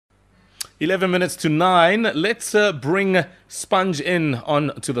11 minutes to 9. Let's bring Spongein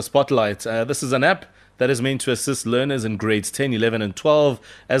on to the spotlight. This is an app that is meant to assist learners in grades 10, 11, and 12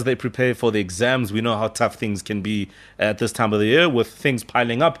 as they prepare for the exams. We know how tough things can be at this time of the year with things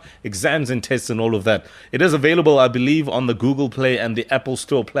piling up, exams and tests and all of that. It is available, I believe, on the Google Play and the Apple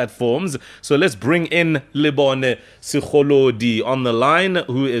Store platforms. So let's bring in Lebone Segolodi on the line,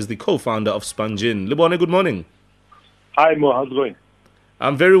 who is the co-founder of Spongein. Lebone, good morning. Hi, Mo. How's it going?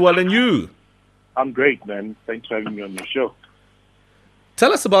 I'm very well, and you? I'm great, man. Thanks for having me on your show.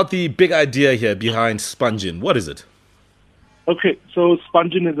 Tell us about the big idea here behind Spongein. What is it? Okay, so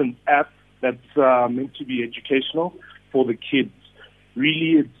Spongein is an app that's meant to be educational for the kids.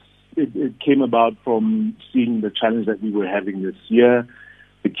 Really, it came about from seeing the challenge that we were having this year,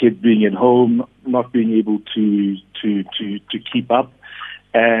 the kids being at home, not being able to keep up,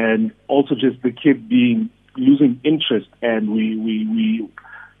 and also just the kids losing interest. And we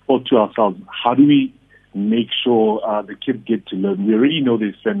thought to ourselves, how do we make sure the kids get to learn? We already know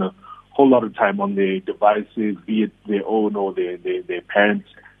they spend a whole lot of time on their devices, be it their own or their parents.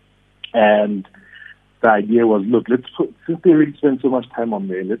 And the idea was, look, since they already spend so much time on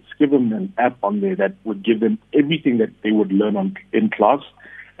there, let's give them an app on there that would give them everything that they would learn in class.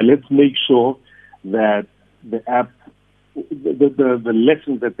 And let's make sure that the app, the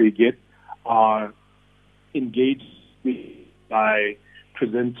lessons that they get are engaged by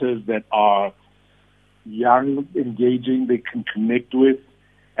presenters that are young, engaging, they can connect with,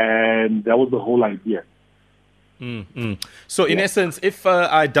 and that was the whole idea. So in essence, if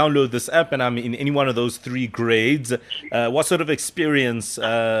I download this app and I'm in any one of those three grades, what sort of experience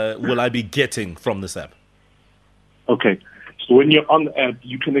will I be getting from this app? Okay, so when you're on the app,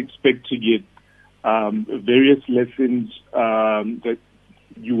 you can expect to get various lessons that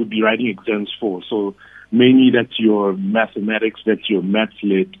you would be writing exams for. So mainly that's your mathematics, that's your maths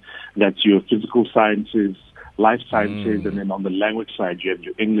lit, that's your physical sciences, life sciences, and then on the language side, you have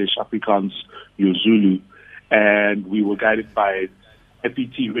your English, Afrikaans, your Zulu. And we were guided by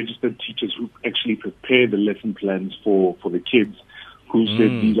FET registered teachers who actually prepare the lesson plans for the kids, who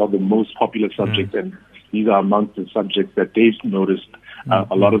said these are the most popular subjects and these are amongst the subjects that they've noticed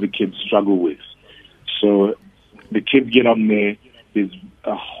a lot of the kids struggle with. So the kids get on there. There's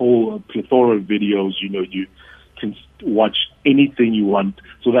a whole plethora of videos. You can watch anything you want.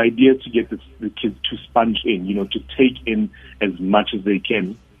 So the idea is to get the kids to sponge in, to take in as much as they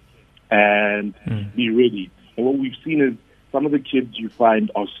can and be ready. And what we've seen is some of the kids you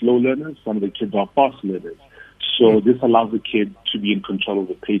find are slow learners, some of the kids are fast learners. So this allows the kid to be in control of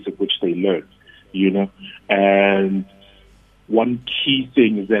the pace at which they learn, And one key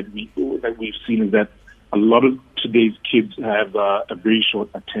thing is that we've seen is that a lot of today's kids have a very short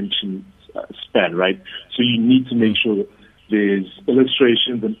attention span, right? So you need to make sure that there's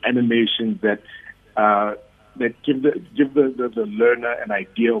illustrations and animations that give the learner an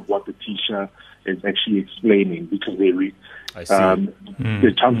idea of what the teacher is actually explaining, because the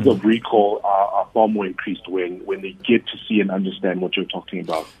chances of recall are far more increased when they get to see and understand what you're talking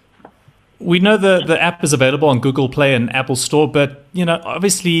about. We know the app is available on Google Play and Apple Store, but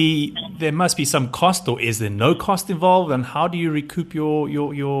obviously there must be some cost, or is there no cost involved? And how do you recoup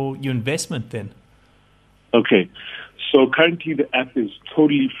your investment then? Okay, so currently the app is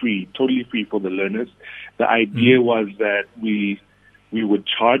totally free for the learners. The idea was that we would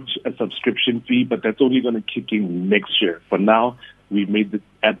charge a subscription fee, but that's only going to kick in next year. For now, we made the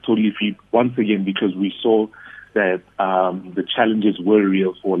app totally free once again because we saw that the challenges were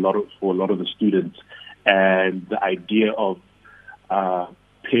real for a lot of the students, and the idea of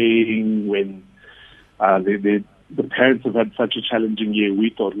paying when the parents have had such a challenging year, we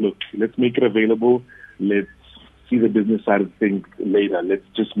thought, look, let's make it available. Let's see the business side of things later. Let's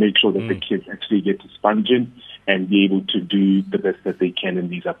just make sure that the kids actually get to sponge in and be able to do the best that they can in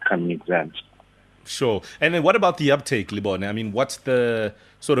these upcoming exams. Sure. And then what about the uptake, Lebone? I mean, what's the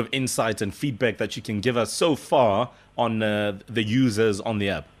sort of insight and feedback that you can give us so far on the users on the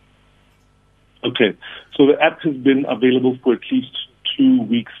app? Okay. So the app has been available for at least 2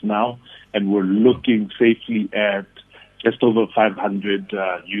 weeks now, and we're looking safely at just over 500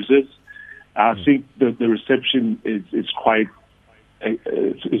 users. I think the reception is quite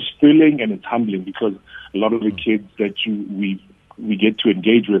it's thrilling and it's humbling, because a lot of the kids that we get to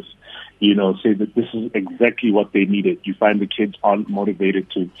engage with, say that this is exactly what they needed. You find the kids aren't motivated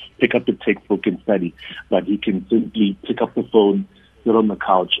to pick up the textbook and study, but he can simply pick up the phone, sit on the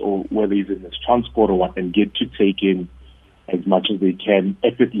couch, or whether he's in his transport or what, and get to take in as much as they can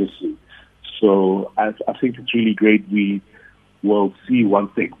effortlessly. So I think it's really great. We will see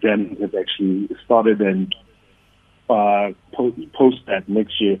once the exam has actually started and post that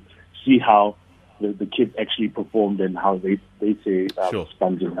next year, see how the kids actually performed and how they say Sure.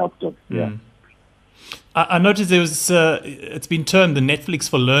 Spongein helped them. Yeah. I noticed there was, it's been termed the Netflix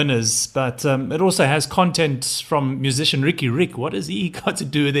for learners, but it also has content from musician Ricky Rick. What has he got to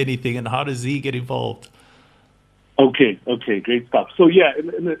do with anything, and how does he get involved? Okay, great stuff. So yeah,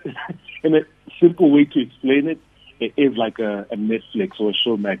 in a simple way to explain it, it is like a Netflix or a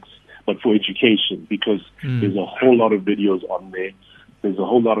Showmax, but for education, because there's a whole lot of videos on there. There's a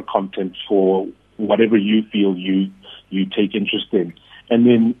whole lot of content for whatever you feel you take interest in. And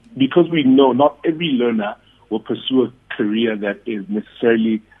then because we know not every learner will pursue a career that is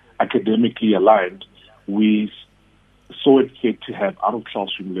necessarily academically aligned, we saw it fit to have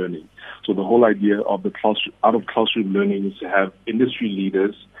out-of-classroom learning. So the whole idea of the out-of-classroom learning is to have industry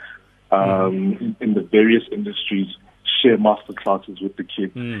leaders in the various industries share master classes with the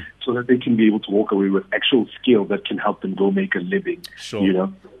kids so that they can be able to walk away with actual skill that can help them go make a living. Sure. You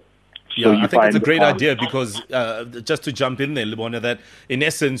know? Yeah, I think it's a great idea because just to jump in there, Lebone, that in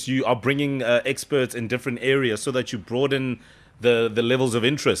essence you are bringing experts in different areas so that you broaden the levels of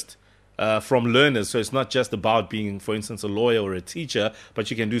interest from learners. So it's not just about being, for instance, a lawyer or a teacher, but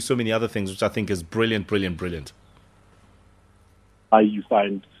you can do so many other things, which I think is brilliant. You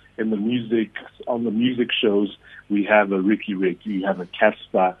find in the music, on the music shows, we have a Ricky Rick, you have a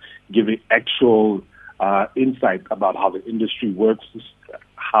Casper giving actual insight about how the industry works,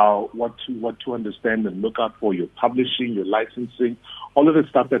 what to understand and look out for, your publishing, your licensing, all of the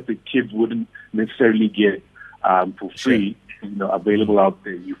stuff that the kids wouldn't necessarily get for free, available out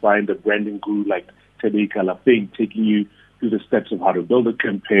there. You find a branding guru like Tedeka Lafing taking you through the steps of how to build a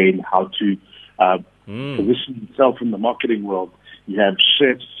campaign, how to position yourself in the marketing world. You have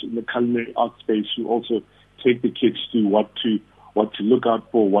chefs in the culinary art space who also take the kids through what to look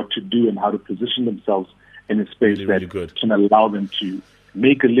out for, what to do, and how to position themselves in a space that can allow them to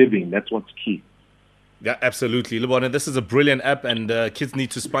make a living. That's what's key. Yeah, absolutely. Lebone, this is a brilliant app and kids need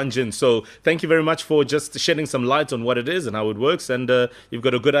to sponge in. So thank you very much for just shedding some light on what it is and how it works. And you've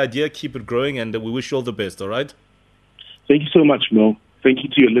got a good idea. Keep it growing and we wish you all the best, all right? Thank you so much, Mo. Thank you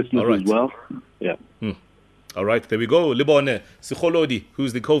to your listeners as well. Yeah. All right, there we go. Lebone Segolodi,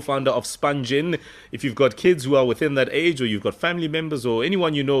 who's the co-founder of Spongein. If you've got kids who are within that age or you've got family members or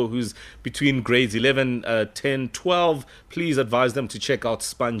anyone you know who's between grades 11, 10, 12, please advise them to check out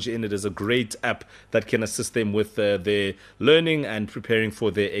Spongein. It is a great app that can assist them with their learning and preparing for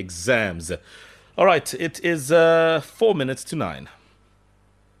their exams. All right, it is 4 minutes to 9.